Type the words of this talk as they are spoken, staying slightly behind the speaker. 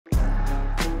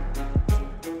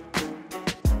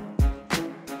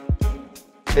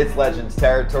It's Legends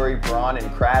territory, Braun and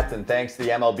Kratz, and thanks to the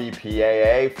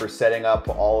MLBPAA for setting up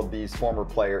all of these former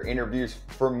player interviews.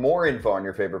 For more info on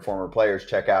your favorite former players,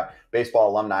 check out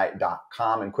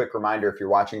baseballalumni.com. And quick reminder, if you're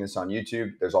watching this on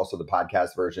YouTube, there's also the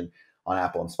podcast version on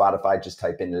Apple and Spotify. Just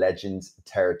type in Legends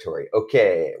territory.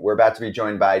 Okay, we're about to be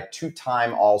joined by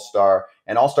two-time All-Star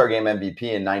and All-Star Game MVP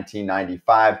in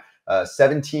 1995.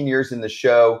 17 years in the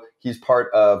show. He's part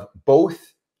of both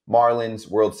Marlins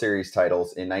World Series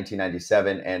titles in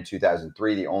 1997 and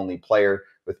 2003, the only player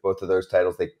with both of those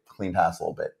titles. They cleaned house a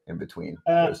little bit in between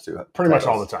those two. Pretty much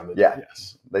all the time. Yeah.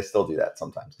 Yes. They still do that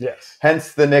sometimes. Yes.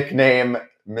 Hence the nickname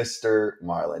Mr.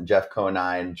 Marlin. Jeff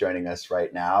Conine joining us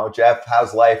right now. Jeff,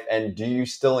 how's life? And do you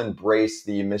still embrace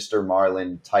the Mr.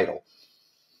 Marlin title?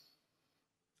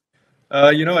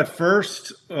 At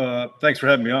first, thanks for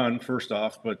having me on, first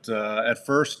off. But at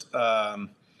first,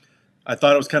 I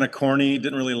thought it was kind of corny.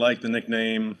 Didn't really like the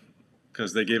nickname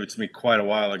because they gave it to me quite a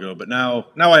while ago. But now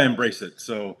I embrace it.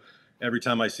 So every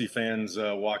time I see fans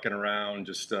walking around,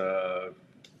 just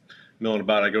milling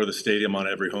about, I go to the stadium on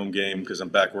every home game because I'm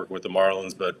back working with the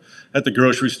Marlins. But at the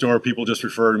grocery store, people just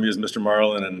refer to me as Mr.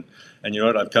 Marlin, and you know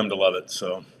what? I've come to love it.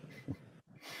 So.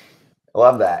 I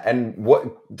love that. And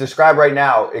describe right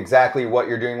now exactly what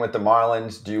you're doing with the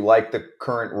Marlins. Do you like the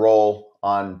current role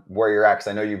on where you're at? Because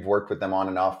I know you've worked with them on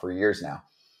and off for years now.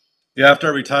 Yeah, after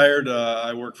I retired,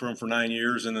 I worked for them for 9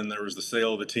 years, and then there was the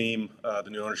sale of the team. The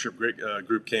new ownership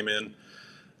group came in.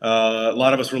 A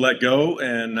lot of us were let go,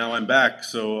 and now I'm back.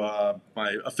 So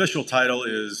my official title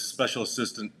is Special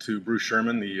Assistant to Bruce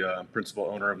Sherman, the principal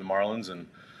owner of the Marlins. And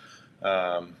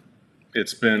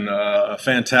it's been a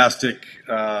fantastic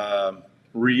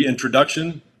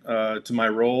reintroduction to my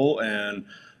role, and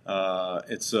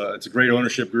it's a great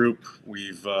ownership group.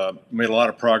 We've made a lot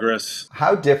of progress.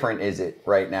 How different is it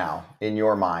right now in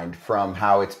your mind from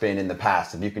how it's been in the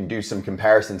past? If you can do some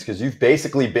comparisons, because you've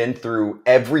basically been through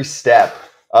every step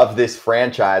of this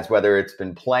franchise, whether it's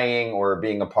been playing or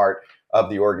being a part of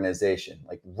the organization.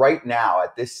 Like right now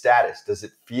at this status, does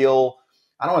it feel,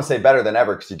 I don't want to say better than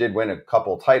ever, because you did win a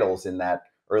couple titles in that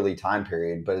early time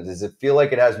period, but does it feel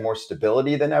like it has more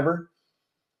stability than ever?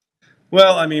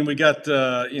 Well, I mean, we got,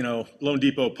 Lone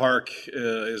Depot Park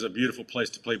is a beautiful place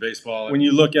to play baseball. When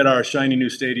you look at our shiny new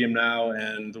stadium now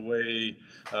and the way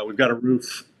we've got a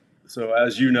roof. So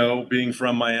as you know, being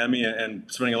from Miami and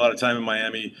spending a lot of time in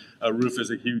Miami, a roof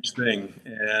is a huge thing.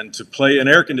 And to play in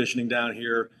air conditioning down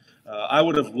here, I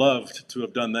would have loved to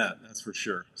have done that. That's for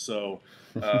sure. So,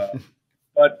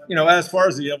 but, as far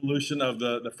as the evolution of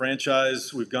the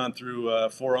franchise, we've gone through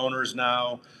 4 owners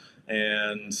now.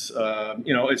 And,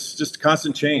 it's just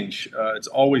constant change. It's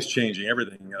always changing,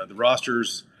 everything. The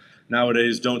rosters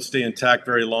nowadays don't stay intact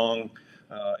very long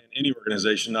in any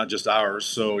organization, not just ours.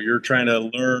 So you're trying to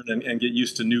learn and get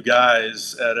used to new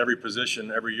guys at every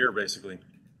position every year, basically.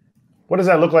 What does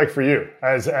that look like for you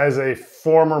as a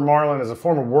former Marlin, as a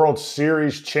former World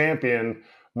Series champion,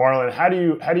 Marlin? How do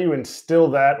you instill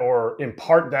that or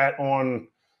impart that on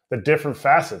the different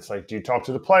facets? Like, do you talk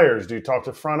to the players? Do you talk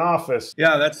to front office?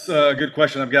 Yeah, that's a good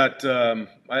question. I've got,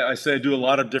 I say I do a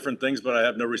lot of different things, but I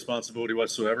have no responsibility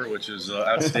whatsoever, which is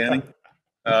outstanding.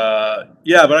 But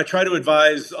I try to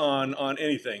advise on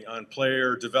anything, on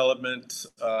player development,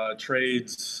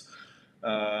 trades.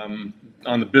 On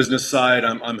the business side,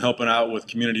 I'm helping out with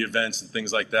community events and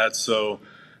things like that. So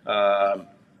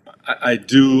I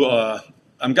do,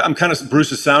 I'm kind of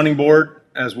Bruce's sounding board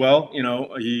as well.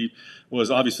 He was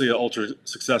obviously an ultra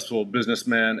successful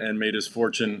businessman and made his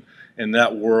fortune in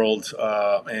that world.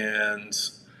 And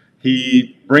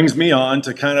he brings me on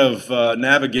to kind of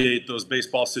navigate those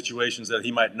baseball situations that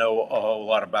he might know a whole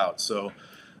lot about. So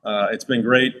it's been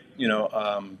great.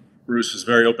 Bruce is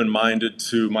very open-minded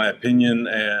to my opinion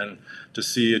and to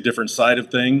see a different side of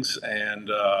things. And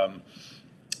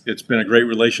it's been a great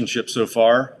relationship so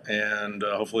far, and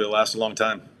hopefully it'll last a long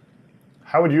time.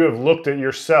 How would you have looked at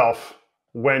yourself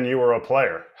when you were a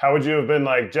player? How would you have been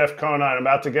like, Jeff Conine, I'm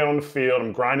about to get on the field,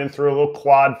 I'm grinding through a little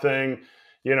quad thing,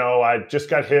 I just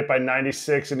got hit by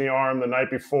 96 in the arm the night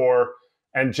before,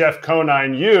 and Jeff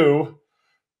Conine, you,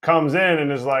 comes in and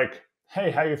is like,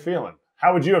 hey, how you feeling?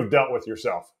 How would you have dealt with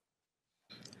yourself?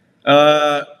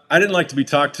 I didn't like to be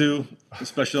talked to,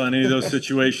 especially on any of those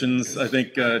situations. I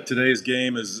think today's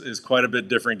game is quite a bit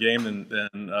different game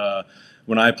than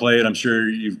when I played. I'm sure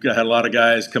you've had a lot of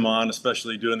guys come on,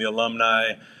 especially doing the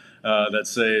alumni, that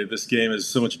say this game is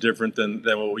so much different than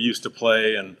what we used to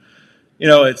play. And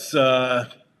it's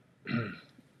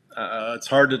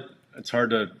hard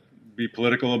to be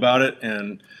political about it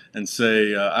and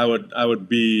say I would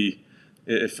be,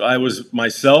 if I was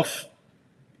myself,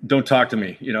 don't talk to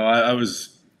me. I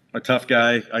was a tough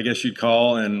guy, I guess you'd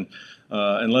call, and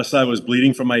unless I was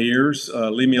bleeding from my ears,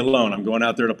 leave me alone. I'm going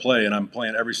out there to play, and I'm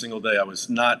playing every single day. I was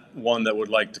not one that would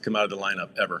like to come out of the lineup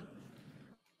ever.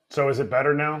 So is it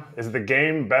better now? Is the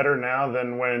game better now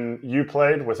than when you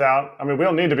played without? I mean, we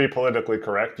don't need to be politically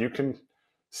correct. You can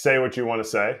say what you want to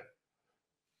say.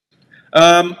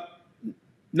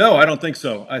 No, I don't think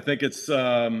so. I think it's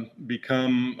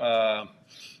become a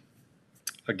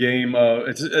game.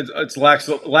 It's lacked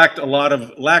a lot of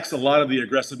the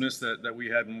aggressiveness that we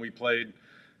had when we played.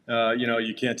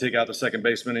 You can't take out the second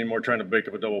baseman anymore trying to break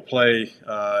up a double play.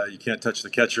 You can't touch the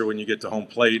catcher when you get to home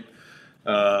plate.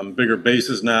 Bigger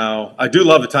bases now. I do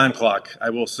love the time clock, I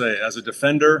will say. As a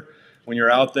defender, when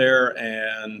you're out there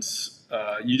and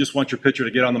you just want your pitcher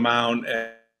to get on the mound,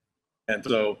 and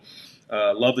so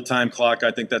love the time clock. I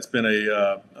think that's been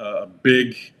a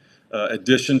big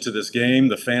addition to this game.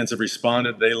 The fans have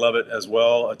responded. They love it as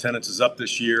well. Attendance is up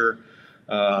this year.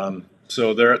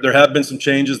 So there have been some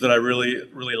changes that I really,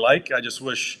 really like. I just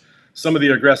wish some of the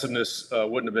aggressiveness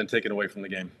wouldn't have been taken away from the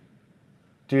game.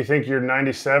 Do you think your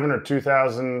 97 or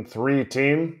 2003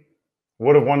 team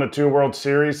would have won the 2 World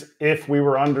Series if we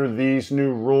were under these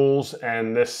new rules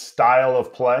and this style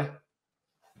of play?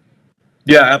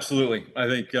 Yeah, absolutely. I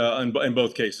think in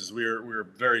both cases, we're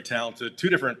very talented. 2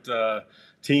 different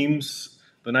teams.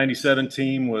 The 97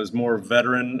 team was more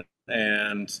veteran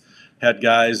and had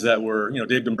guys that were,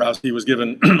 Dave Dombrowski was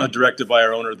given a directive by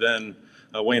our owner then,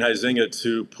 Wayne Huizinga,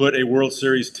 to put a World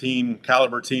Series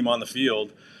caliber team on the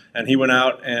field. And he went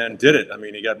out and did it. I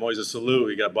mean, he got Moises Alou,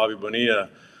 he got Bobby Bonilla,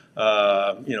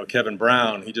 Kevin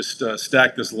Brown. He just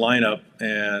stacked this lineup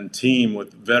and team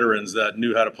with veterans that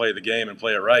knew how to play the game and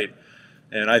play it right.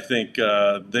 And I think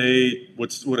they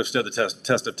would have stood the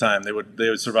test of time. They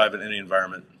would survive in any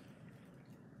environment.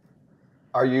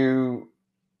 Are you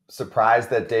surprised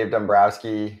that Dave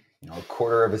Dombrowski, a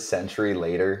quarter of a century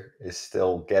later, is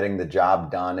still getting the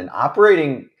job done and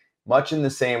operating much in the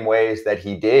same ways that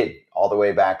he did all the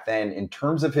way back then? In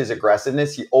terms of his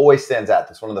aggressiveness, he always stands out.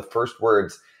 That's one of the first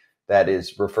words that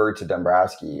is referred to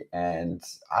Dombrowski. And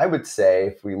I would say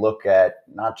if we look at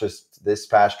not just this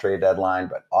past trade deadline,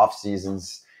 but off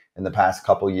seasons in the past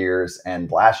couple years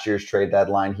and last year's trade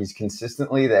deadline, he's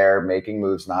consistently there making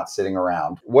moves, not sitting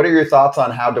around. What are your thoughts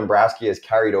on how Dombrowski has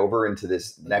carried over into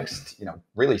this next,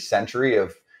 really century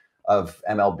of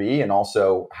MLB, and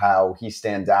also how he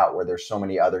stands out where there's so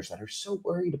many others that are so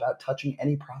worried about touching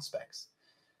any prospects?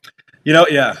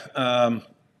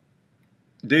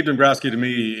 Dave Dombrowski to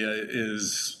me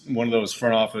is one of those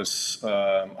front office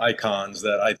icons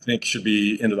that I think should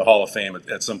be into the Hall of Fame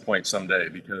at some point someday,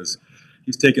 because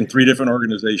he's taken 3 different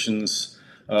organizations,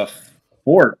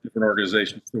 4 different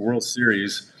organizations to the World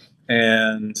Series.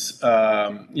 And,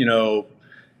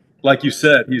 like you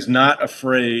said, he's not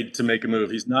afraid to make a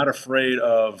move. He's not afraid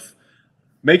of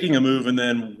making a move and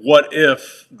then what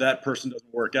if that person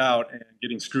doesn't work out and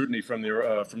getting scrutiny from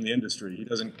the industry. He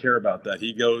doesn't care about that.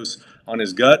 He goes on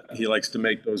his gut. He likes to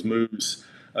make those moves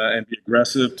and be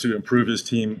aggressive to improve his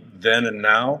team then and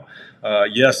now.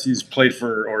 Yes, he's played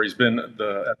he's been at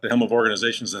the helm of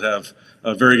organizations that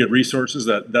have very good resources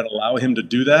that allow him to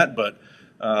do that. But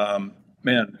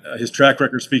his track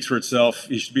record speaks for itself.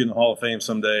 He should be in the Hall of Fame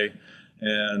someday.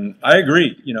 And I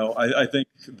agree. I think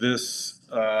this.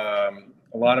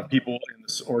 A lot of people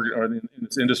in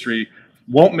this industry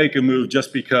won't make a move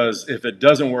just because if it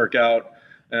doesn't work out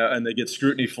and they get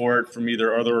scrutiny for it from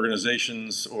either other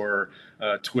organizations or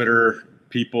Twitter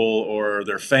people or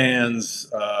their fans,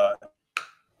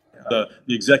 the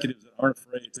executives that aren't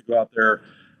afraid to go out there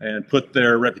and put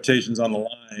their reputations on the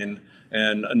line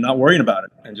and not worrying about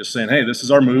it and just saying, hey, this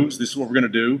is our moves, this is what we're going to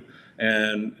do,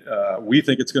 and we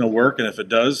think it's going to work, and if it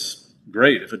does,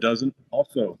 great. If it doesn't,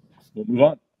 also, we'll move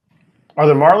on. Are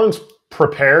the Marlins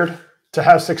prepared to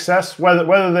have success? Whether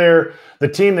they're the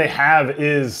team they have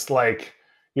is like,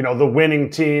 the winning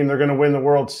team, they're going to win the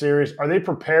World Series. Are they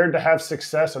prepared to have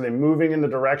success? Are they moving in the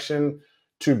direction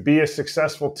to be a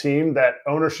successful team that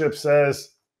ownership says,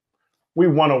 we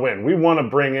want to win. We want to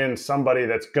bring in somebody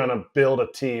that's going to build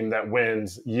a team that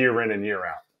wins year in and year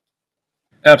out?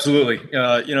 Absolutely.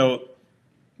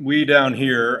 We down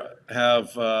here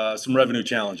have some revenue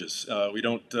challenges. We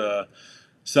don't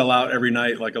sell out every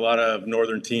night like a lot of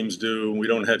northern teams do. We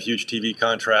don't have huge TV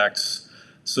contracts.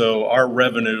 So our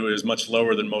revenue is much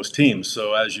lower than most teams.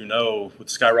 So as you know, with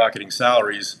skyrocketing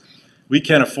salaries, we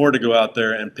can't afford to go out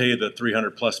there and pay the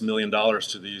 $300+ million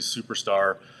to these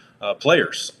superstar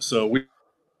players. So we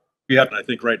have, and I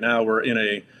think right now we're in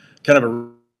a kind of a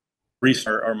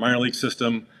restart our minor league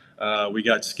system. We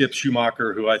got Skip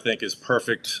Schumacher, who I think is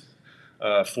perfect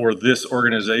for this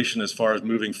organization as far as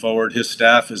moving forward. His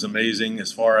staff is amazing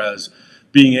as far as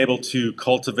being able to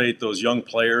cultivate those young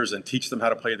players and teach them how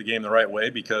to play the game the right way,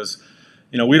 because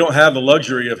we don't have the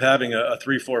luxury of having a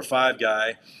 3, 4, 5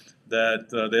 guy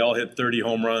that they all hit 30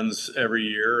 home runs every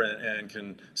year and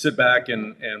can sit back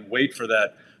and wait for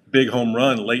that big home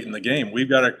run late in the game. We've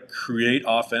got to create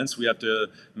offense. We have to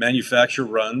manufacture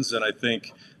runs, and I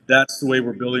think that's the way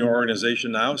we're building our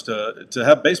organization now, is to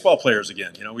have baseball players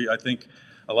again. I think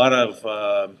a lot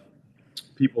of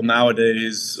people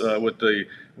nowadays with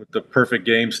the perfect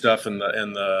game stuff and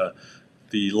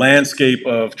the landscape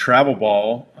of travel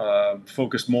ball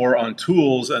focus more on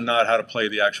tools and not how to play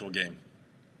the actual game.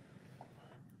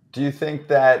 Do you think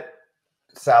that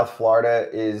South Florida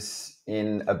is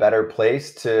in a better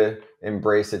place to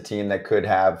embrace a team that could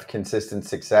have consistent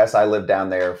success? I lived down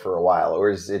there for a while. Or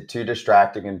is it too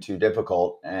distracting and too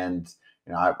difficult? And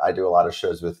I do a lot of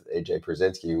shows with AJ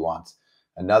Przinsky, who wants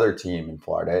another team in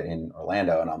Florida, in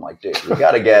Orlando, and I'm like, dude, we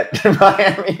got to get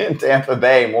Miami and Tampa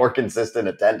Bay more consistent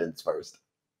attendance first.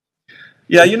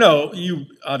 Yeah, you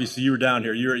obviously you were down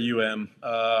here. You're at UM.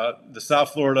 The South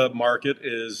Florida market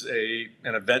is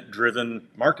an event-driven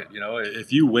market.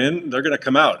 If you win, they're going to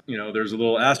come out. There's a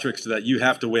little asterisk to that. You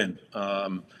have to win,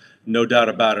 no doubt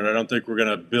about it. I don't think we're going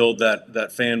to build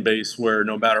that fan base where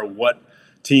no matter what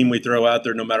team we throw out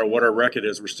there, no matter what our record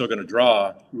is, we're still going to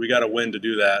draw. We got to win to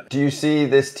do that. Do you see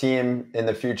this team in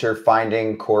the future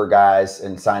finding core guys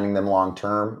and signing them long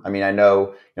term? I mean, I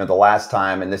know, the last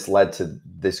time, and this led to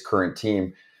this current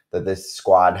team, that this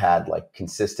squad had like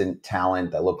consistent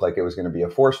talent that looked like it was going to be a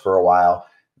force for a while.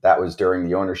 That was during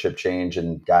the ownership change,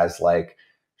 and guys like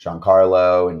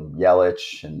Giancarlo and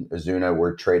Yelich and Ozuna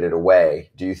were traded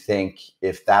away. Do you think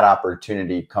if that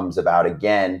opportunity comes about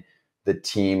again, the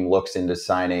team looks into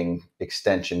signing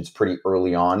extensions pretty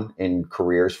early on in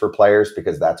careers for players,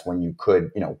 because that's when you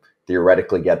could,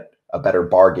 theoretically get a better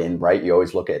bargain, right? You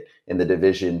always look at, in the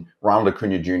division, Ronald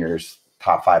Acuna Jr.'s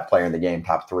top 5 player in the game,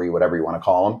 top 3, whatever you want to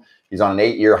call him. He's on an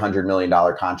 8-year, $100 million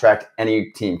contract.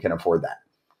 Any team can afford that.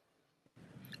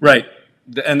 Right.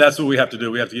 And that's what we have to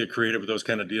do. We have to get creative with those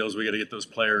kind of deals. We got to get those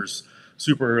players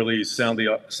super early. Sandy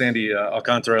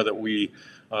Alcantara, that we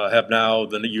have now,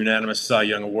 the unanimous Cy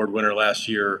Young Award winner last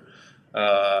year.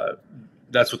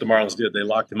 That's what the Marlins did. They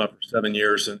locked him up for 7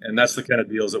 years, and that's the kind of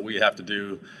deals that we have to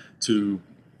do to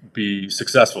be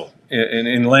successful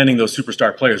in landing those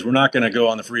superstar players. We're not going to go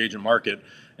on the free agent market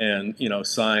and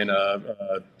sign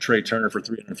a Trey Turner for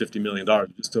 $350 million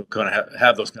just to kind of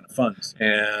have those kind of funds.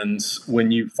 And when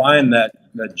you find that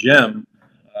gem,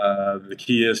 the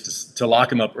key is to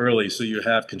lock him up early so you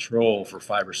have control for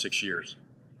 5 or 6 years.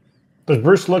 Does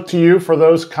Bruce look to you for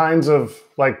those kinds of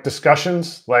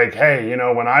discussions? Like, hey,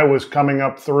 when I was coming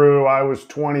up through, I was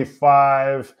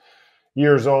 25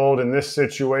 years old in this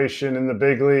situation in the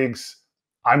big leagues,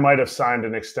 I might have signed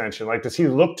an extension. Does he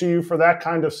look to you for that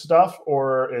kind of stuff,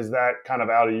 or is that kind of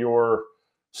out of your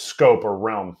scope or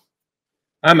realm?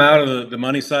 I'm out of the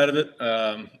money side of it.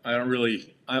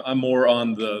 I'm more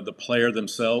on the player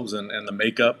themselves and the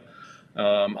makeup.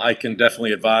 I can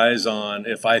definitely advise on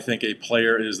if I think a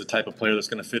player is the type of player that's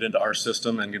going to fit into our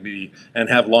system and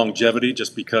have longevity,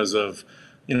 just because of,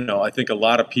 I think a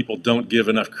lot of people don't give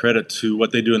enough credit to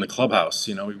what they do in the clubhouse.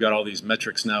 We've got all these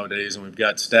metrics nowadays, and we've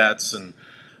got stats,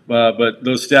 but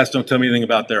those stats don't tell me anything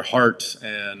about their heart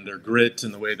and their grit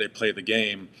and the way they play the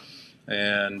game.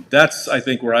 And that's, I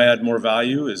think, where I add more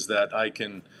value, is that I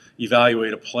can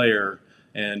evaluate a player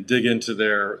and dig into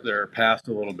their past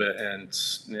a little bit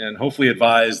and hopefully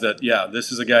advise that, yeah,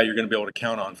 this is a guy you're going to be able to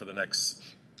count on for the next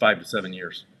 5 to 7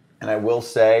 years. And I will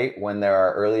say, when there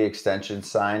are early extensions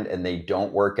signed and they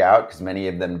don't work out, because many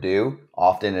of them do,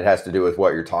 often it has to do with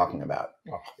what you're talking about.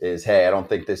 Is, hey, I don't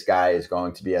think this guy is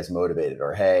going to be as motivated,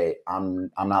 or hey,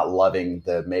 I'm not loving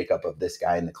the makeup of this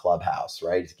guy in the clubhouse,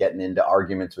 right? He's getting into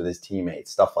arguments with his teammates,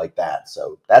 stuff like that.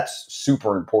 So that's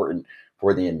super important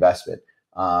for the investment.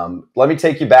 Let me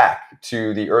take you back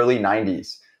to the early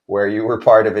 90s, where you were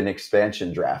part of an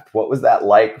expansion draft. What was that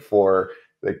like for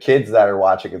the kids that are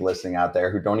watching and listening out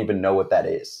there who don't even know what that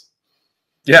is?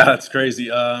 Yeah, that's crazy.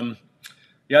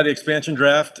 The expansion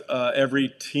draft,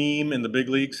 every team in the big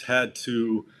leagues had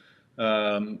to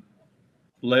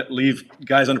leave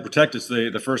guys unprotected. So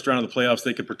the first round of the playoffs,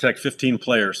 they could protect 15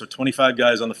 players. So 25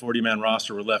 guys on the 40-man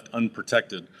roster were left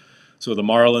unprotected. So the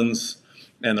Marlins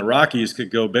and the Rockies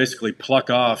could go basically pluck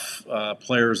off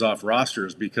players off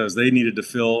rosters, because they needed to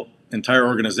fill entire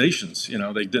organizations.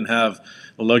 They didn't have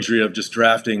the luxury of just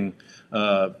drafting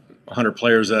 100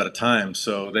 players at a time.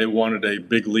 So they wanted a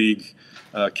big league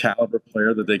caliber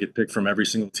player that they could pick from every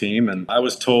single team. And I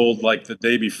was told like the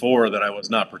day before that I was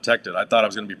not protected. I thought I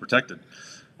was going to be protected.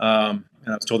 And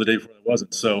I was told the day before I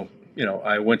wasn't. So,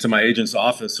 I went to my agent's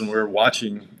office and we were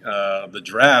watching the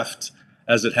draft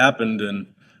as it happened. And,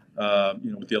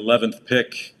 with the 11th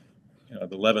pick,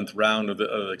 the 11th round of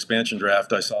the expansion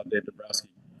draft, I saw Dave Dombrowski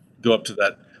go up to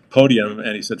that podium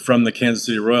and he said, "From the Kansas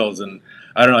City Royals." And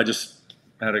I don't know, I just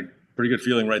had a pretty good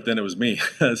feeling right then it was me.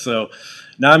 So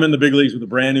now I'm in the big leagues with a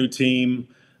brand new team.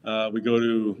 We go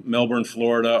to Melbourne,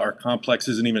 Florida. Our complex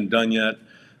isn't even done yet.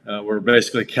 We're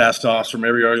basically cast-offs from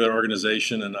every other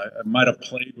organization, and I might have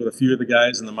played with a few of the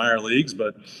guys in the minor leagues,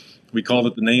 but we called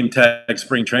it the name tag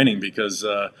spring training because,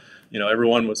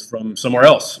 everyone was from somewhere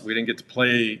else. We didn't get to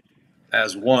play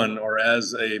as one or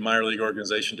as a minor league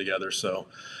organization together. So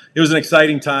it was an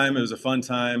exciting time. It was a fun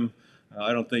time.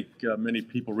 I don't think many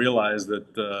people realize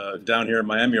that down here in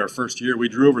Miami, our first year, we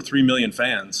drew over 3 million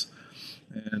fans.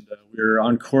 And we were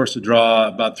on course to draw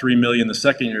about 3 million the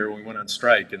second year when we went on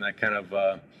strike. And that kind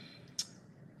of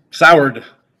soured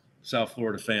South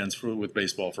Florida fans with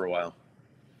baseball for a while.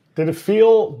 Did it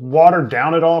feel watered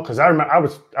down at all? Because I remember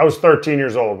I was 13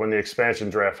 years old when the expansion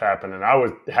draft happened, and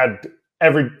had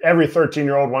every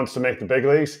 13-year-old wants to make the big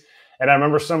leagues. And I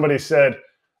remember somebody said,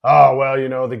 "Oh,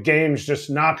 well, the game's just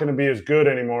not going to be as good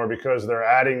anymore because they're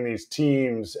adding these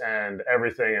teams and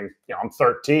everything." And I'm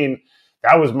 13.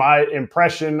 That was my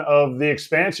impression of the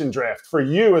expansion draft. For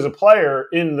you as a player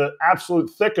in the absolute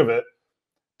thick of it,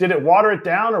 did it water it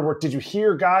down, or did you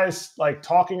hear guys like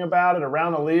talking about it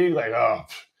around the league, like, "Oh,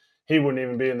 he wouldn't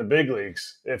even be in the big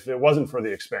leagues if it wasn't for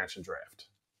the expansion draft"?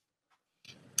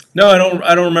 No, I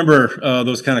don't remember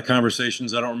those kind of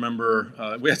conversations. I don't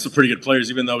remember. We had some pretty good players,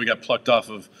 even though we got plucked off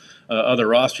of other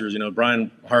rosters.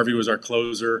 Brian Harvey was our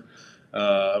closer.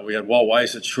 We had Walt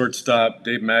Weiss at shortstop,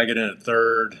 Dave Magadan at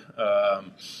third.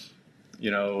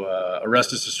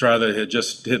 Orestes Estrada had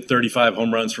just hit 35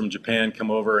 home runs from Japan, come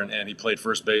over, and he played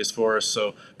first base for us.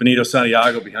 So Benito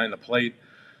Santiago behind the plate.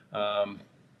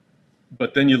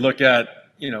 But then you look at,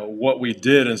 what we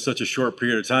did in such a short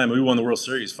period of time. We won the World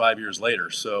Series 5 years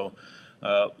later. So,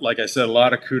 like I said, a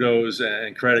lot of kudos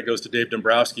and credit goes to Dave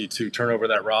Dombrowski to turn over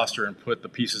that roster and put the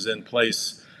pieces in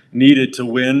place needed to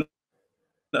win.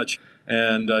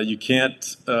 And you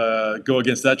can't go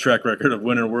against that track record of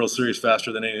winning a World Series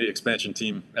faster than any expansion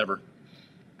team ever.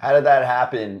 How did that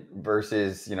happen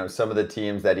versus, some of the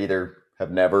teams that either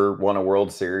have never won a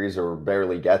World Series or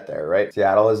barely get there, right?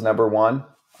 Seattle is number one.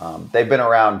 They've been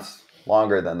around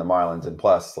longer than the Marlins. And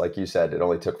plus, like you said, it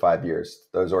only took 5 years.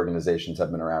 Those organizations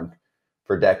have been around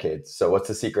for decades. So what's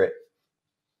the secret?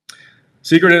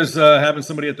 Secret is having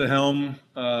somebody at the helm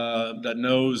that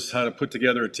knows how to put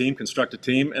together a team, construct a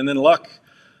team, and then luck.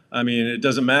 I mean, it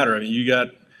doesn't matter. I mean, you got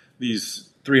these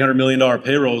 $300 million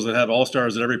payrolls that have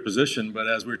all-stars at every position. But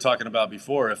as we were talking about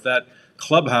before, if that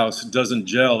clubhouse doesn't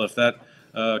gel, if that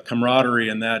camaraderie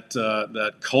and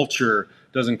that culture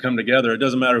doesn't come together, it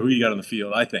doesn't matter who you got on the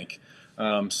field, I think.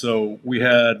 So we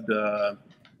had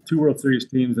 2 World Series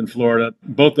teams in Florida.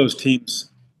 Both those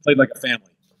teams played like a family.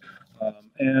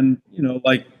 And,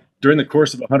 like during the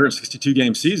course of a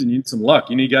 162-game season, you need some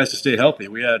luck. You need guys to stay healthy.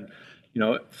 We had,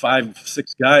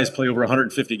 5-6 guys play over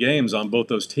 150 games on both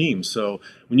those teams. So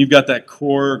when you've got that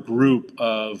core group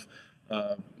of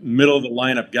middle of the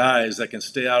lineup guys that can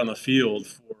stay out on the field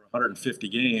for 150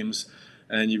 games,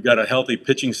 and you've got a healthy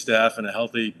pitching staff and a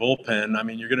healthy bullpen, I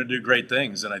mean, you're going to do great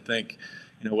things. And I think,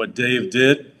 what Dave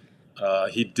did,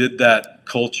 he did that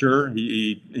culture.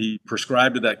 He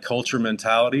prescribed to that culture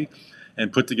mentality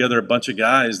and put together a bunch of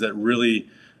guys that really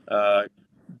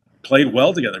played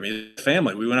well together. I mean,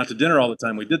 family. We went out to dinner all the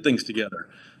time. We did things together.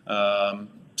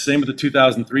 Same with the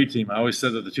 2003 team. I always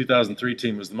said that the 2003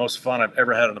 team was the most fun I've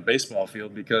ever had on a baseball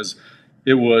field because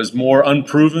it was more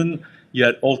unproven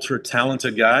yet ultra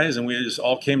talented guys, and we just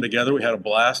all came together. We had a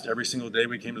blast every single day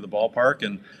we came to the ballpark,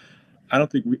 and I don't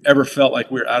think we ever felt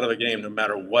like we were out of the game no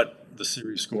matter what the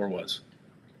series score was.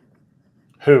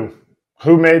 Who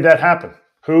made that happen?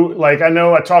 I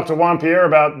know I talked to Juan Pierre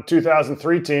about the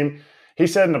 2003 team. He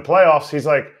said in the playoffs, he's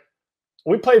like,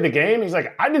 we played the game. He's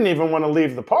like, I didn't even want to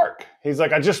leave the park. He's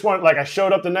like, I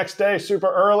showed up the next day super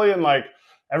early and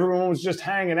everyone was just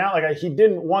hanging out. He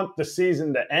didn't want the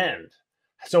season to end.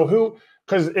 So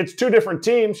because it's 2 different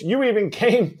teams, you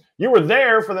were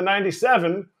there for the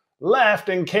 97, left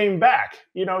and came back.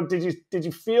 Did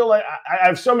you feel like, I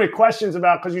have so many questions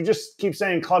about, because you just keep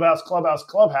saying clubhouse.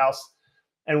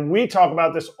 And we talk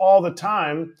about this all the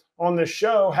time on this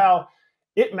show, how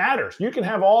it matters. You can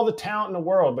have all the talent in the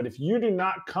world, but if you do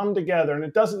not come together, and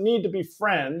it doesn't need to be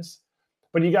friends,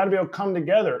 but you got to be able to come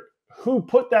together. Who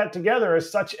put that together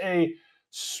as such a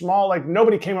small, like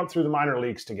nobody came up through the minor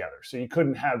leagues together, so you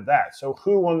couldn't have that. So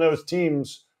who on those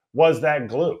teams was that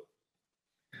glue?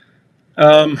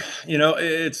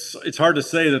 It's hard to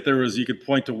say that you could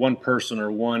point to one person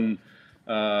or one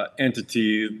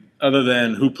entity other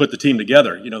than who put the team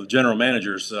together. The general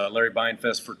managers, Larry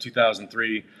Beinfest for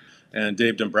 2003 and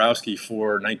Dave Dombrowski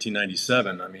for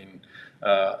 1997. I mean,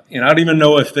 I don't even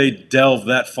know if they delve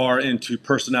that far into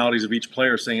personalities of each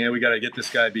player, saying, hey, we got to get this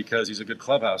guy because he's a good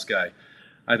clubhouse guy.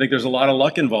 I think there's a lot of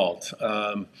luck involved.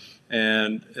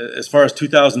 And as far as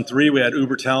 2003, we had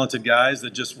uber talented guys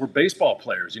that just were baseball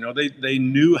players. They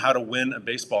knew how to win a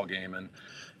baseball game. And,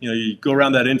 you go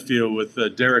around that infield with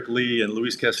Derek Lee and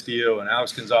Luis Castillo and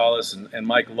Alex Gonzalez and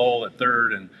Mike Lowell at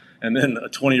third, and then a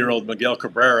 20-year-old Miguel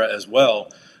Cabrera as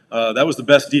well. That was the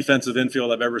best defensive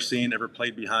infield I've ever seen, ever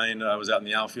played behind. I was out in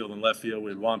the outfield and left field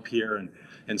with Juan Pierre and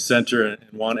center and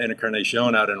Juan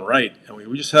Encarnacion out in right. And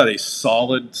we just had a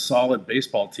solid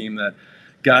baseball team that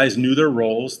guys knew their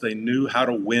roles. They knew how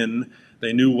to win.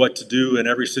 They knew what to do in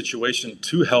every situation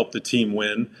to help the team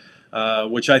win,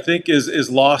 which I think is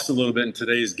lost a little bit in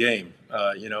today's game.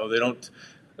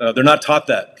 They're not taught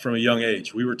that from a young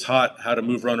age. We were taught how to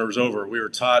move runners over. We were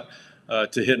taught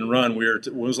to hit and run. When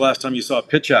was the last time you saw a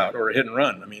pitch out or a hit and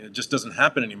run? I mean, it just doesn't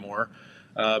happen anymore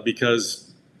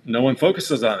because no one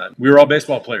focuses on it. We were all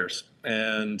baseball players,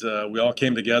 and we all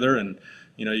came together. And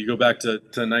you go back to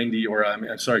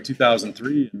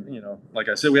 2003. Like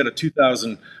I said, we had a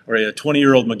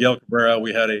 20-year-old Miguel Cabrera.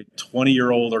 We had a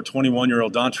 20-year-old or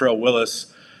 21-year-old Dontrell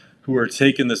Willis, who were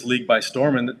taking this league by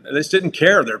storm, and they just didn't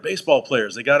care. They're baseball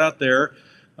players. They got out there.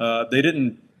 They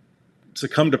didn't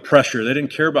succumb to pressure. They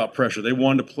didn't care about pressure. They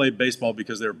wanted to play baseball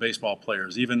because they were baseball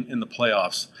players, even in the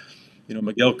playoffs.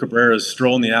 Miguel Cabrera is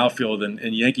strolling the outfield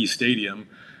in Yankee Stadium,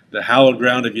 the hallowed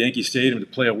ground of Yankee Stadium, to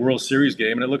play a World Series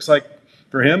game, and it looks like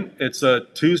for him it's a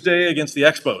Tuesday against the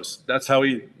Expos. That's how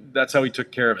he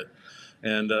took care of it,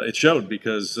 and it showed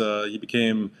because he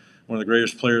became one of the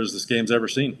greatest players this game's ever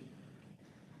seen.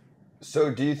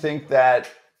 So, do you think that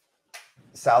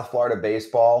South Florida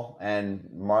baseball and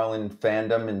Marlin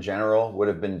fandom in general would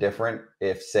have been different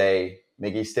if, say,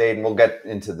 Miggy stayed? And we'll get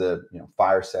into the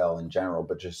fire sale in general,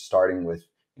 but just starting with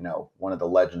one of the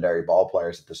legendary ball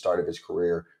players at the start of his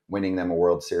career, winning them a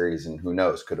World Series, and who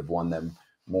knows, could have won them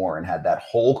more and had that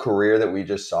whole career that we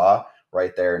just saw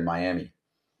right there in Miami.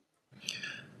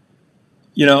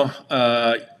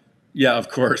 Yeah, of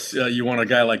course. You want a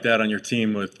guy like that on your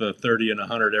team with 30 and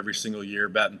 100 every single year,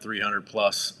 batting 300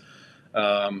 plus.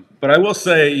 But I will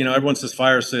say, everyone says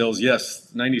fire sales.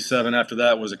 Yes, 97 after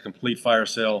that was a complete fire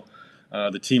sale.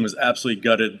 The team was absolutely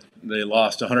gutted. They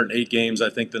lost 108 games, I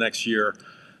think, the next year.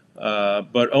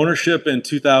 But ownership in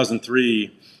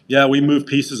 2003, yeah, we moved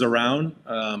pieces around,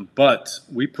 but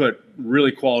we put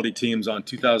really quality teams on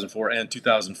 2004 and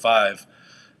 2005.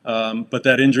 But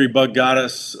that injury bug got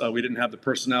us. We didn't have the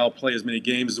personnel play as many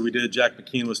games as we did. Jack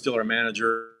McKeon was still our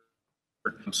manager.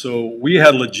 So we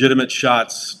had legitimate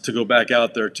shots to go back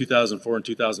out there 2004 and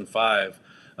 2005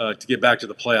 to get back to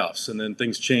the playoffs. And then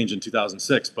things changed in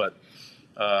 2006. But,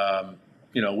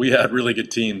 we had really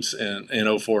good teams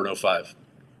in 04 and 05.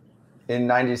 In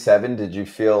 97, did you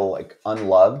feel like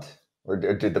unloved, or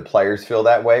did the players feel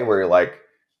that way where you're like,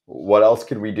 what else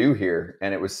could we do here?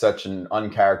 And it was such an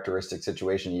uncharacteristic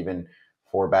situation, even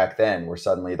for back then, where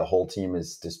suddenly the whole team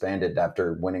is disbanded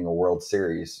after winning a World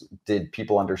Series. Did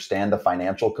people understand the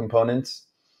financial components?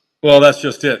 Well, that's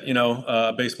just it.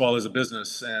 Baseball is a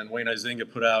business, and Wayne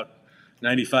Huizenga put out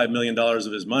 $95 million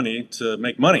of his money to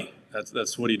make money.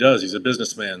 That's what he does. He's a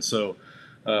businessman. So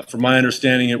from my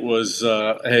understanding, it was,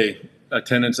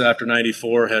 attendance after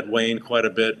 94 had waned quite a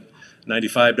bit.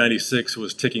 95, 96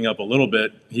 was ticking up a little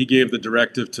bit. He gave the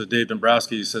directive to Dave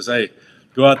Dombrowski. He says, hey,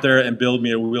 go out there and build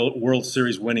me a World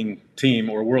Series winning team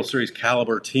or a World Series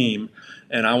caliber team,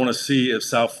 and I want to see if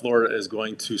South Florida is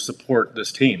going to support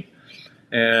this team.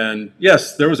 And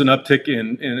yes, there was an uptick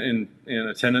in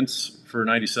attendance for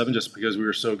 97 just because we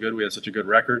were so good. We had such a good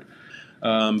record.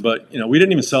 But we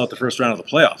didn't even sell at the first round of the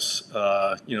playoffs.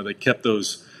 They kept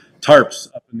those tarps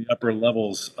up in the upper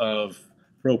levels of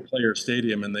Pro Player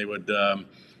Stadium, and they would.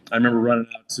 I remember running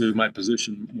out to my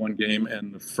position one game,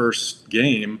 and the first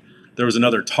game there was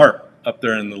another tarp up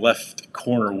there in the left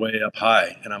corner, way up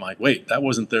high, and I'm like, wait, that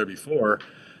wasn't there before.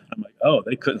 I'm like, oh,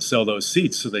 they couldn't sell those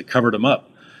seats, so they covered them up.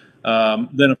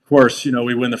 Then of course,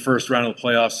 we win the first round of the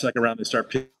playoffs. Second round, they start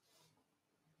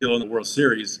peeling the World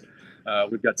Series.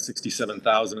 We've got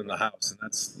 67,000 in the house, and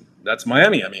that's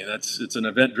Miami. I mean, it's an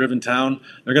event-driven town.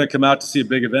 They're going to come out to see a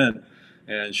big event.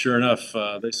 And sure enough,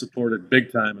 they supported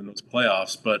big time in those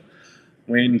playoffs. But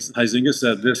Wayne Huizinga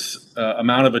said this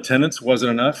amount of attendance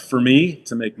wasn't enough for me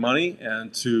to make money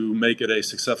and to make it a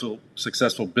successful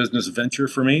business venture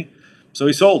for me. So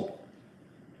he sold.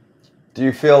 Do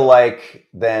you feel like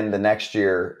then the next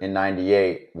year in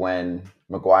 '98, when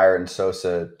McGuire and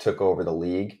Sosa took over the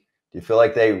league, do you feel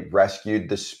like they rescued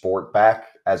the sport back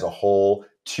as a whole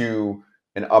to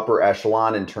an upper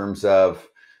echelon in terms of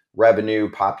revenue,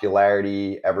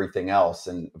 popularity, everything else?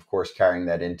 And of course, carrying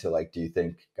that into, like, do you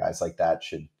think guys like that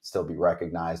should still be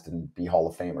recognized and be Hall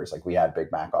of Famers? Like, we had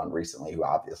Big Mac on recently, who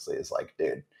obviously is like,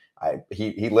 dude,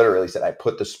 he literally said, I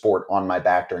put the sport on my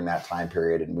back during that time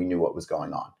period, and we knew what was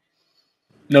going on.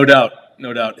 No doubt,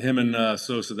 no doubt. Him and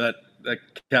Sosa, that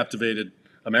captivated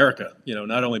America.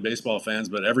 Not only baseball fans,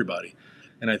 but everybody.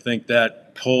 And I think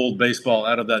that pulled baseball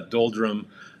out of that doldrum,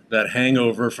 that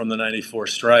hangover from the '94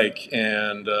 strike,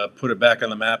 and put it back on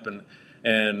the map.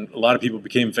 And a lot of people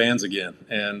became fans again.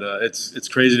 And it's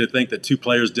crazy to think that two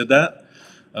players did that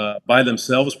by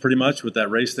themselves, pretty much, with that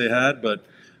race they had. But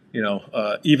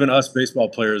even us baseball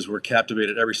players were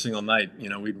captivated every single night.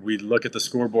 We'd look at the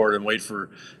scoreboard and wait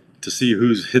to see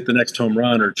who's hit the next home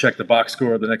run, or check the box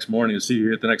score the next morning to see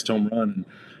who hit the next home run.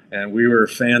 And we were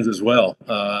fans as well.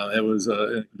 It was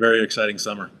a very exciting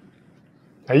summer.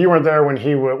 Now, you weren't there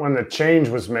when the change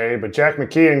was made, but Jack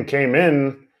McKeon came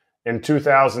in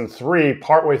 2003,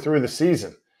 partway through the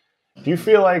season. Do you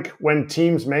feel like when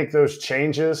teams make those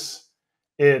changes,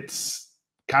 it's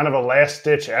kind of a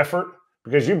last-ditch effort?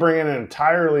 Because you bring in an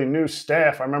entirely new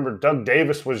staff. I remember Doug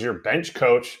Davis was your bench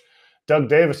coach. Doug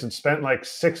Davis had spent like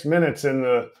 6 minutes in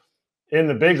the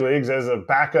big leagues as a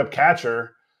backup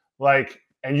catcher,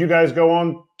 and you guys go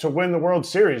on to win the World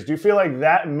Series. Do you feel like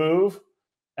that move,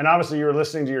 and obviously you were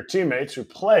listening to your teammates who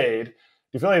played, do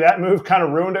you feel like that move kind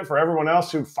of ruined it for everyone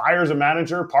else who fires a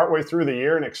manager partway through the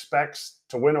year and expects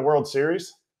to win a World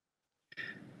Series?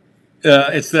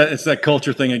 It's that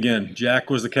culture thing again. Jack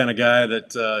was the kind of guy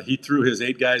that he threw his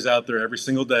 8 guys out there every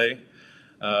single day.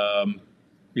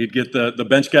 He'd get the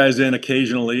bench guys in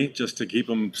occasionally just to keep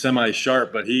them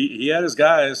semi-sharp, but he had his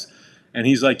guys, and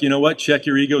he's like, you know what? Check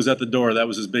your egos at the door. That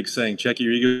was his big saying. Check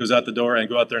your egos at the door and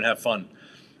go out there and have fun.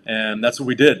 And that's what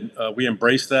we did. We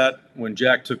embraced that. When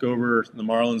Jack took over, the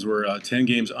Marlins were 10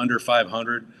 games under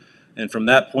 500, and from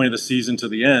that point of the season to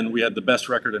the end, we had the best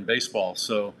record in baseball.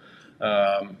 So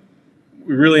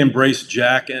we really embraced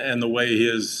Jack and the way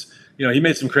he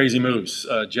made some crazy moves.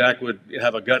 Jack would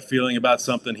have a gut feeling about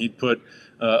something. He'd put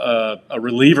a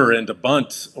reliever into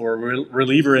bunt or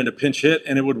reliever into pinch hit,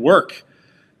 and it would work.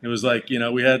 It was like,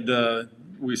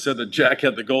 we said that Jack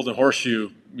had the golden horseshoe,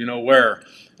 where,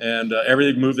 and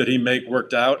every move that he made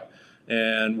worked out,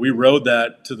 and we rode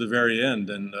that to the very end.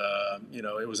 And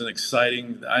it was an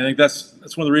exciting. I think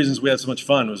that's one of the reasons we had so much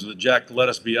fun, was that Jack let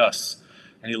us be us,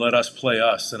 and he let us play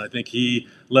us, and I think he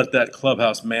let that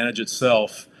clubhouse manage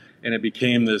itself. And it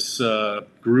became this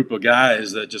group of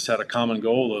guys that just had a common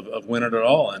goal of winning it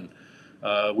all, and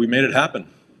we made it happen.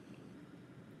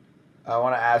 I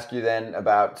want to ask you then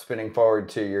about spinning forward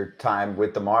to your time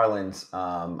with the Marlins.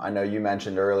 I know you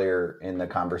mentioned earlier in the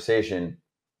conversation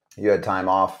you had time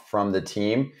off from the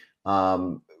team.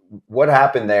 What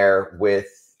happened there with,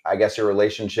 I guess, your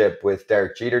relationship with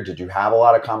Derek Jeter? Did you have a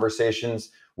lot of conversations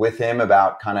with him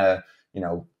about kind of,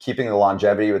 keeping the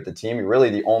longevity with the team? You're really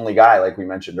the only guy, like we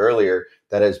mentioned earlier,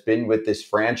 that has been with this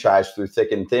franchise through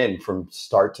thick and thin from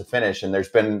start to finish. And there's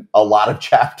been a lot of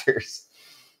chapters.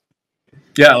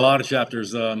 Yeah, a lot of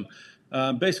chapters.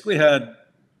 Basically had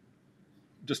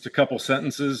just a couple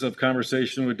sentences of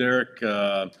conversation with Derek.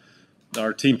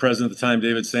 Our team president at the time,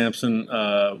 David Sampson,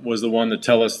 was the one to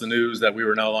tell us the news that we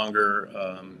were no longer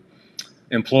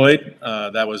employed.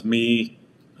 That was me,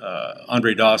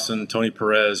 Andre Dawson, Tony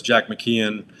Perez, Jack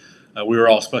McKeon. We were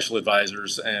all special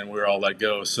advisors, and we were all let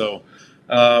go. So,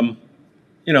 you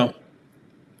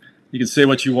can say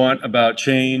what you want about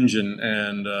change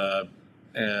and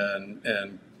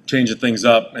changing things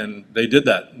up, and they did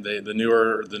that. The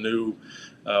new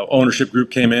ownership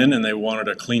group came in, and they wanted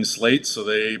a clean slate, so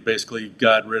they basically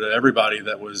got rid of everybody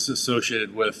that was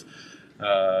associated with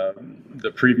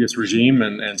the previous regime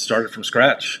and started from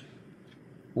scratch.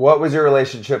 What was your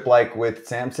relationship like with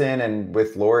Sampson and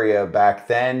with Loria back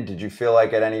then? Did you feel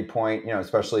like at any point,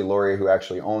 especially Loria, who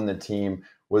actually owned the team,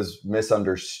 was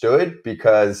misunderstood?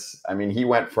 Because, he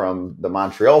went from the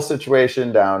Montreal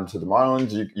situation down to the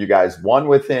Marlins. You guys won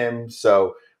with him.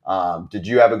 So did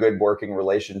you have a good working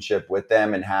relationship with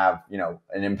them and have,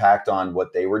 an impact on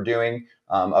what they were doing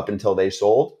up until they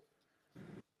sold?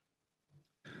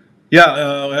 Yeah,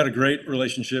 I had a great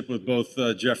relationship with both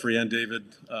Jeffrey and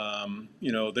David.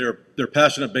 They're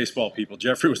passionate baseball people.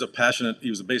 Jeffrey was he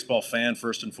was a baseball fan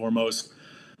first and foremost.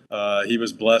 He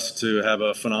was blessed to have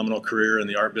a phenomenal career in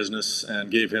the art business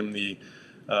and gave him the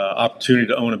opportunity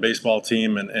to own a baseball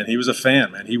team. And he was a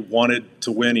fan, man. He wanted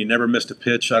to win. He never missed a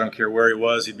pitch. I don't care where he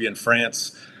was. He'd be in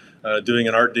France doing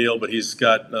an art deal, but he's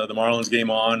got the Marlins game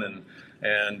on.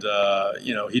 And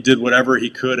he did whatever he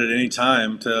could at any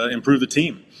time to improve the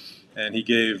team. And he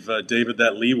gave David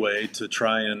that leeway to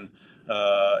try and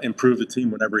improve the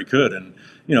team whenever he could. And,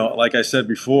 like I said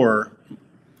before,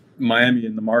 Miami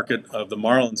and the market of the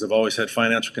Marlins have always had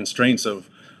financial constraints of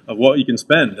what you can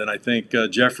spend. And I think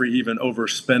Jeffrey even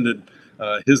overspended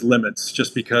his limits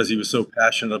just because he was so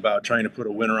passionate about trying to put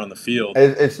a winner on the field.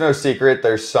 It's no secret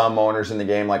there's some owners in the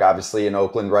game, like obviously in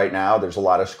Oakland right now, there's a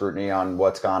lot of scrutiny on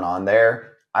what's gone on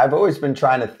there. I've always been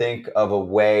trying to think of a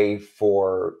way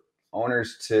for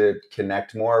owners to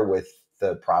connect more with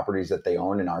the properties that they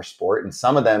own in our sport. And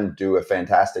some of them do a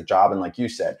fantastic job. And like you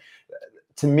said,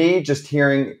 to me, just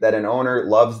hearing that an owner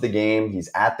loves the game, he's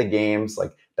at the games,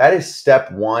 like that is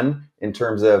step one in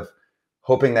terms of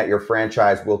hoping that your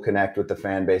franchise will connect with the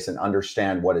fan base and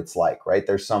understand what it's like, right?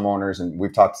 There's some owners, and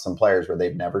we've talked to some players where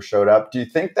they've never showed up. Do you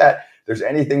think that there's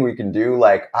anything we can do?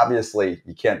 Like, obviously,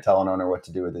 you can't tell an owner what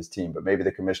to do with his team, but maybe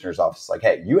the commissioner's office is like,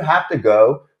 hey, you have to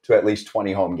go to at least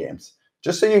 20 home games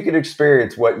just so you can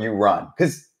experience what you run.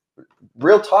 Because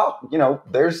real talk,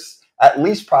 there's at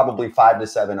least probably 5 to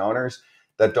 7 owners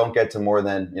that don't get to more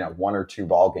than 1 or 2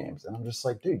 ball games. And I'm just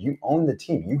like, dude, you own the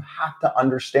team. You have to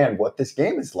understand what this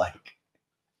game is like.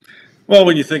 Well,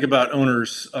 when you think about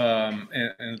owners,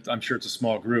 and I'm sure it's a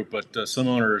small group, but some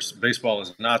owners, baseball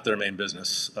is not their main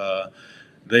business.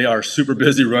 They are super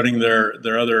busy running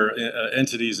their other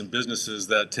entities and businesses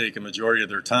that take a majority of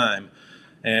their time.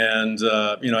 And,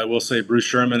 I will say Bruce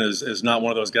Sherman is not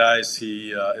one of those guys.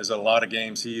 He is at a lot of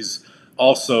games. He's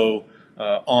also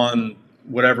on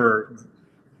whatever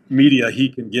media he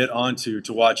can get onto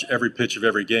to watch every pitch of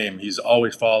every game. He's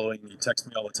always following. He texts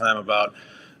me all the time about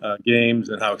games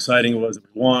and how exciting it was if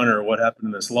we won or what happened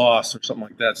in this loss or something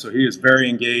like that. So he is very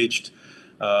engaged.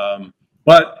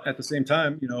 But at the same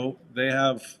time, they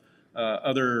have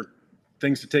other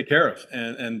things to take care of.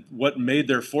 And what made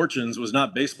their fortunes was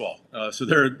not baseball. So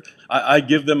I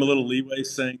give them a little leeway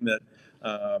saying that,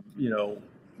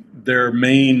 their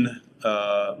main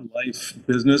life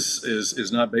business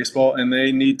is not baseball, and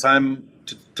they need time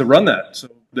to run that. So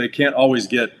they can't always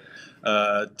get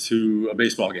to a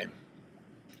baseball game.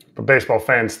 But baseball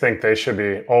fans think they should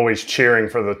be always cheering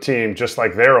for the team, just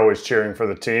like they're always cheering for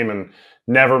the team and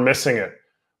never missing it.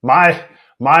 My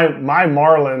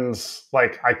Marlins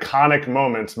like iconic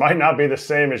moments might not be the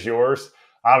same as yours.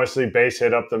 Obviously, base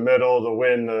hit up the middle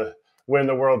to win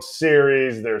the World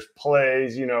Series. There's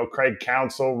plays, Craig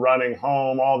Counsell running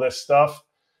home, all this stuff.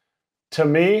 To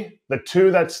me, the two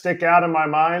that stick out in my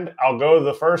mind, I'll go to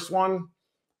the first one,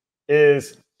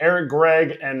 is Eric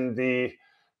Gregg and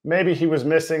maybe he was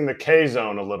missing the K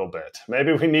zone a little bit.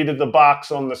 Maybe we needed the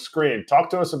box on the screen.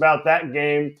 Talk to us about that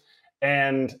game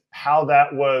and how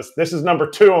that was. This is number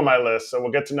 2 on my list, so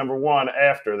we'll get to number 1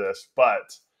 after this.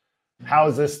 But how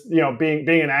is this, being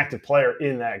an active player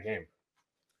in that game?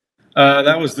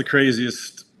 That was the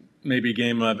craziest maybe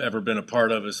game I've ever been a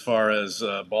part of as far as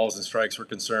balls and strikes were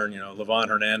concerned. Livan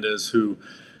Hernandez, who,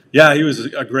 he was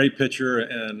a great pitcher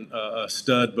and a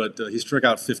stud, but he struck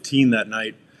out 15 that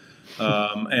night.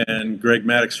 And Greg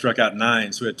Maddux struck out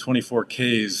 9, so we had 24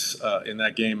 Ks in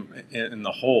that game in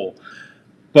the whole.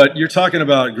 But you're talking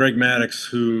about Greg Maddux,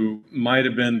 who might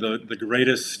have been the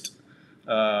greatest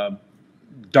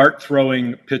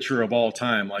dart-throwing pitcher of all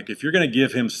time. Like, if you're going to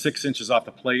give him 6 inches off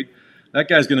the plate, that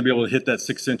guy's going to be able to hit that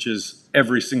 6 inches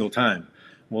every single time.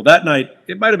 Well, that night,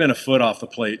 it might have been a foot off the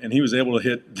plate, and he was able to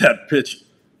hit that pitch,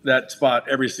 that spot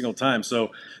every single time.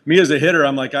 So me as a hitter,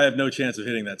 I'm like, I have no chance of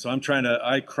hitting that. So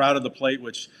I crowded the plate,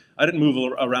 which I didn't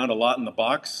move around a lot in the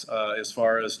box as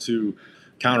far as to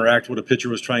counteract what a pitcher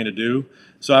was trying to do.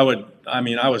 So I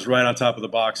was right on top of the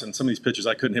box, and some of these pitches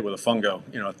I couldn't hit with a fungo,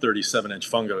 a 37-inch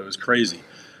fungo. It was crazy.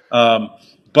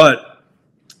 But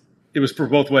it was for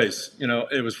both ways.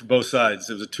 It was for both sides.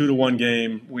 It was a 2-1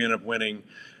 game. We ended up winning.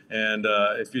 And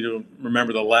if you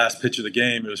remember the last pitch of the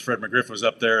game, it was Fred McGriff was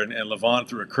up there, and Livan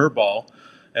threw a curveball.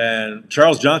 And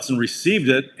Charles Johnson received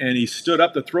it, and he stood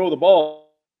up to throw the ball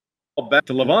back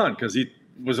to Livan because he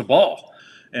was a ball.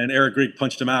 And Eric Gregg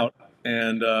punched him out.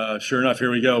 And sure enough, here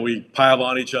we go. We piled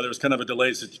on each other. It was kind of a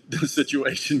delayed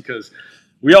situation because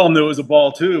we all knew it was a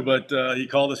ball too, but he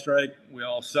called a strike. We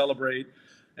all celebrate.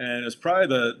 And it's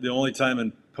probably the only time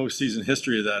in postseason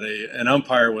history that an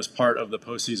umpire was part of the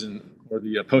postseason or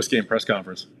the post-game press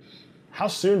conference. How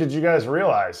soon did you guys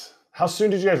realize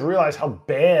how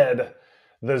bad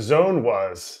the zone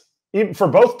was, even for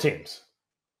both teams?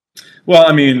 Well,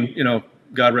 I mean,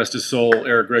 God rest his soul,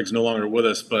 Eric Gregg's no longer with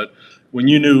us, but when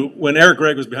Eric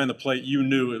Gregg was behind the plate, you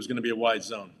knew it was going to be a wide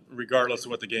zone, regardless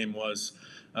of what the game was.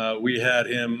 We had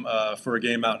him for a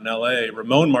game out in L.A.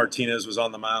 Ramon Martinez was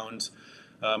on the mound.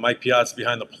 Mike Piazza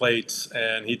behind the plate,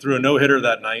 and he threw a no-hitter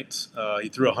that night. He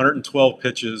threw 112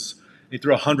 pitches. He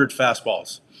threw 100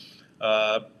 fastballs.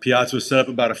 Piazza was set up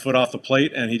about a foot off the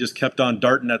plate, and he just kept on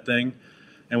darting that thing.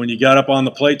 And when you got up on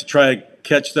the plate to try to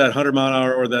catch that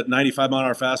 100-mile-an-hour or that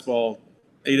 95-mile-an-hour fastball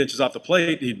 8 inches off the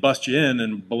plate, he'd bust you in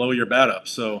and blow your bat up.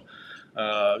 So,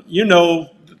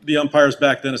 the umpires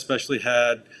back then especially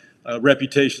had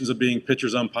reputations of being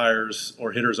pitchers umpires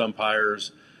or hitters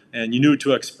umpires. And you knew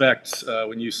to expect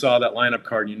when you saw that lineup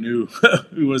card. You knew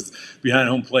who was behind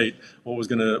home plate, what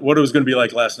it was gonna be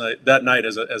like that night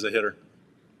as a hitter.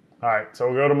 All right, so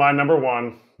we'll go to my number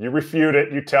one. You refute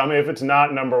it. You tell me if it's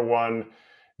not number one.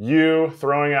 You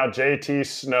throwing out JT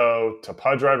Snow to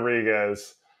Pudge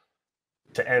Rodriguez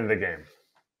to end the game.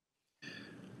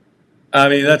 I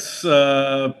mean, that's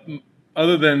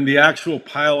other than the actual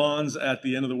pile-ons at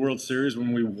the end of the World Series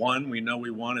when we won. We know we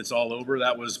won. It's all over.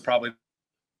 That was probably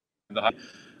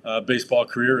the baseball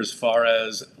career as far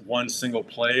as one single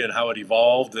play and how it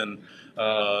evolved and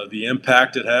the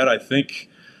impact it had. I think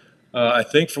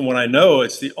from what I know,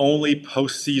 it's the only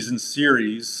postseason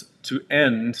series to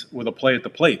end with a play at the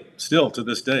plate still to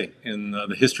this day in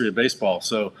the history of baseball.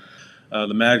 So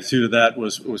the magnitude of that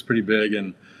was pretty big,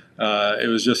 and it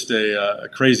was just a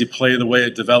crazy play the way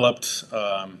it developed.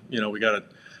 We got a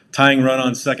tying run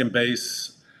on second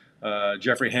base.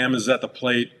 Jeffrey Hammond is at the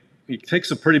plate. He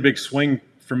takes a pretty big swing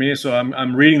for me, so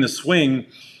I'm reading the swing,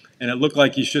 and it looked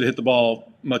like he should have hit the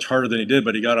ball much harder than he did,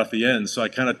 but he got off the end. So I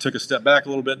kind of took a step back a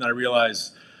little bit, and I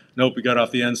realized, nope, he got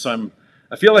off the end. So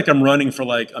I feel like I'm running for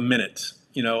like a minute.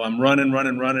 I'm running,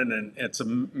 and it's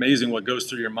amazing what goes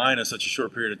through your mind in such a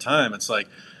short period of time. It's like,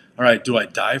 all right, do I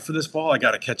dive for this ball? I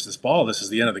got to catch this ball. This is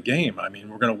the end of the game. I mean,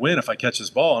 we're going to win if I catch this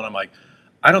ball. And I'm like,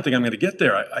 I don't think I'm going to get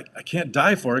there. I can't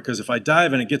dive for it because if I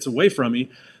dive and it gets away from me,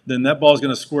 then that ball is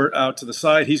going to squirt out to the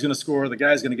side. He's going to score. The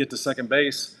guy's going to get to second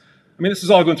base. I mean, this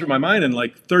is all going through my mind in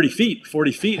like 30 feet,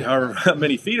 40 feet, however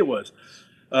many feet it was.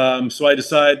 So I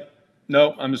decide,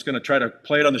 no, I'm just going to try to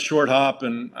play it on the short hop,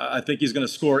 and I think he's going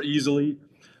to score easily,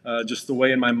 just the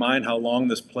way in my mind how long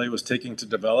this play was taking to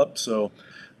develop. So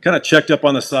kind of checked up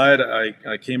on the side.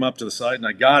 I came up to the side, and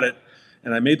I got it,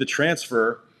 and I made the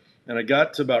transfer, and I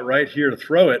got to about right here to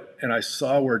throw it, and I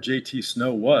saw where JT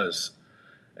Snow was,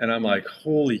 and I'm like,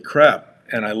 holy crap.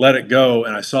 And I let it go,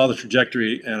 and I saw the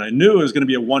trajectory, and I knew it was going to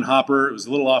be a one-hopper. It was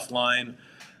a little offline,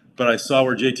 but I saw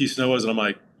where JT Snow was, and I'm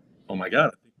like, oh, my God, I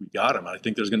think we got him. I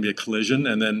think there's going to be a collision.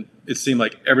 And then it seemed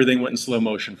like everything went in slow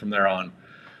motion from there on.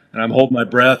 And I'm holding my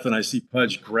breath, and I see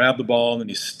Pudge grab the ball, and then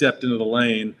he stepped into the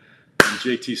lane, and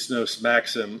JT Snow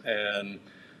smacks him, and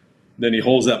then he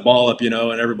holds that ball up, and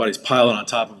everybody's piling on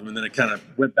top of him, and then it kind of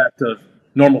went back to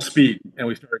normal speed, and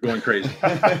we started going crazy.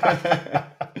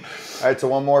 All right, so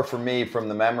one more for me from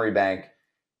the memory bank.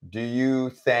 Do you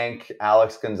thank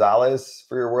Alex Gonzalez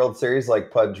for your World Series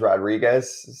like Pudge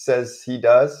Rodriguez says he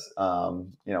does?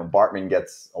 Bartman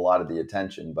gets a lot of the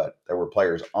attention, but there were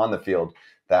players on the field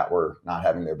that were not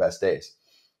having their best days.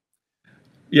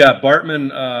 Yeah, Bartman,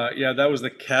 that was the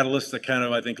catalyst that kind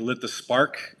of, I think, lit the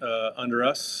spark under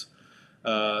us.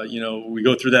 We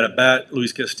go through that at bat.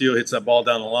 Luis Castillo hits that ball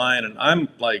down the line, and I'm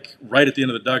like right at the end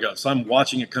of the dugout. So I'm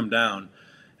watching it come down,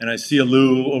 and I see a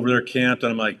Lou over there camped,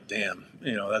 and I'm like, damn,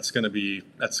 that's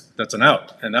an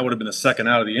out. And that would have been the second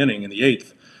out of the inning in the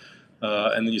eighth.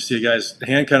 And then you see a guy's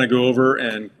hand kind of go over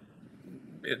and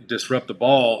disrupt the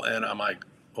ball, and I'm like,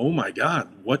 oh my God,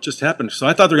 what just happened? So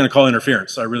I thought they were going to call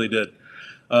interference. I really did.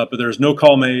 But there was no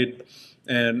call made.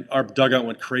 And our dugout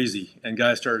went crazy, and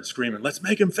guys started screaming, let's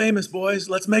make him famous, boys.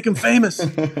 Let's make him famous.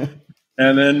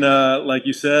 And then, like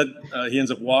you said, he ends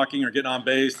up walking or getting on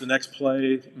base. The next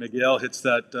play, Miguel hits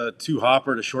that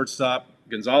two-hopper to shortstop.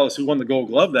 Gonzalez, who won the Gold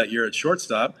Glove that year at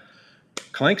shortstop,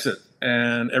 clanks it,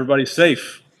 and everybody's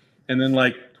safe. And then,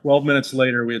 like 12 minutes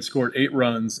later, we had scored 8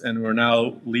 runs, and we're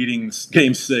now leading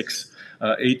Game 6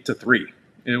 8-3.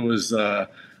 It was the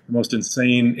most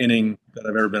insane inning that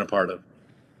I've ever been a part of.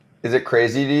 Is it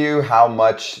crazy to you how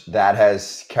much that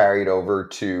has carried over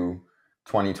to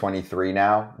 2023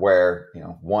 now, where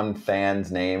one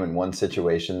fan's name and one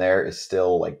situation there is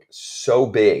still like so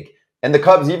big, and the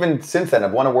Cubs even since then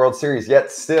have won a World Series,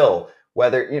 yet still,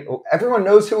 whether everyone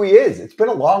knows who he is. It's been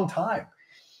a long time.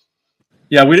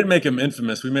 Yeah, we didn't make him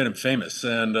infamous; we made him famous.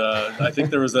 And I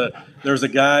think there was a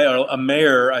guy, or a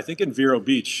mayor, I think in Vero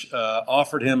Beach,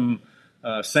 offered him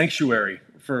sanctuary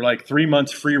for like 3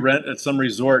 months free rent at some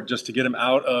resort just to get him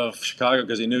out of Chicago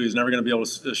because he knew he was never going to be able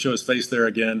to show his face there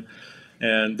again.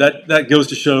 And that goes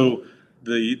to show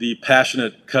the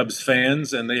passionate Cubs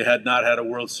fans, and they had not had a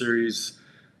World Series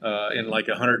in like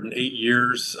 108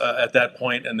 years at that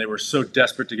point, and they were so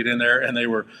desperate to get in there, and they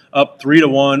were up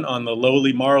 3-1 on the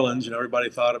lowly Marlins. You know, everybody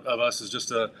thought of us as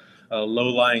just a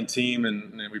low-lying team,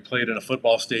 and we played in a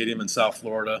football stadium in South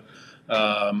Florida,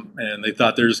 and they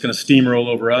thought they were just going to steamroll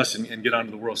over us and get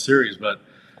onto the World Series. But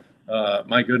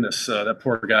my goodness, that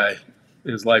poor guy,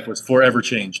 his life was forever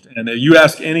changed. And you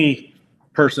ask any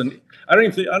person, I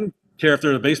don't care if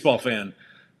they're a baseball fan,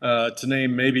 to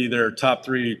name maybe their top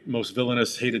 3 most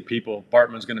villainous, hated people,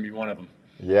 Bartman's going to be one of them.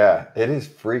 Yeah, it is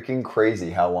freaking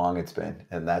crazy how long it's been,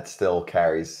 and that still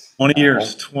carries 20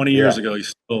 years. 20 years ago, he's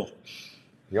still.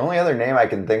 The only other name I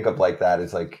can think of like that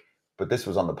is like, but this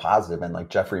was on the positive end, like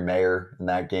Jeffrey Mayer in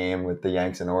that game with the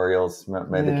Yanks and Orioles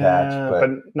made the catch, but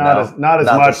not as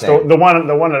much. The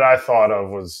one that I thought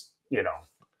of was, you know,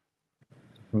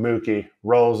 Mookie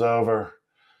rolls over.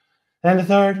 And the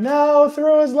third, no,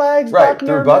 through his legs. Right,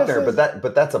 through Buckner,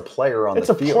 but that's a player on the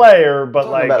field. It's a player, but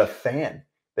like about a fan.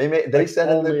 They said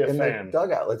in the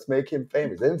dugout, let's make him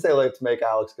famous. They didn't say let's make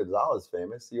Alex Gonzalez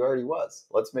famous. He already was.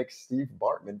 Let's make Steve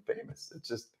Bartman famous. It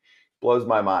just blows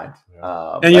my mind.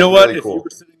 Yeah. And you know what? Really if you were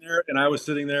sitting there and I was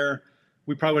sitting there,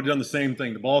 we probably would have done the same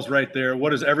thing. The ball's right there. What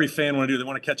does every fan want to do? They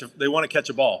want to catch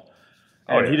a ball.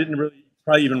 And he didn't really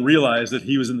probably even realize that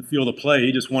he was in the field of play.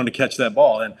 He just wanted to catch that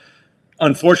ball. And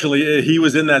unfortunately, he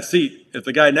was in that seat. If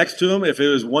the guy next to him, if it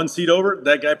was one seat over,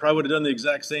 that guy probably would have done the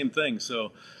exact same thing.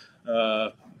 So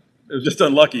it was just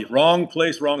unlucky. Wrong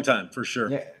place, wrong time, for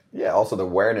sure. Yeah. Also, the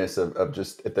awareness of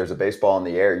just if there's a baseball in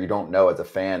the air, you don't know as a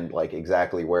fan like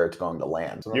exactly where it's going to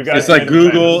land. So it's like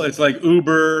Google. It's like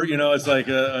Uber. You know, it's like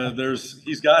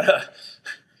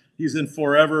he's in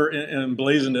forever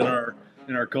emblazoned in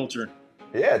our culture.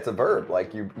 Yeah, it's a verb.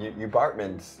 Like you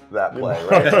Bartman's that play,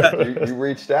 right? you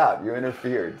reached out, you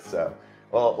interfered. So,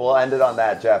 well, we'll end it on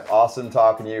that, Jeff. Awesome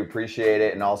talking to you. Appreciate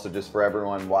it. And also just for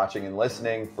everyone watching and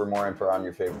listening, for more info on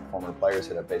your favorite former players,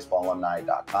 hit up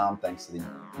baseballalumni.com. Thanks to the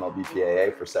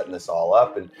MLBPAA for setting this all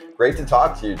up. And great to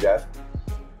talk to you, Jeff.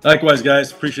 Likewise,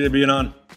 guys. Appreciate being on.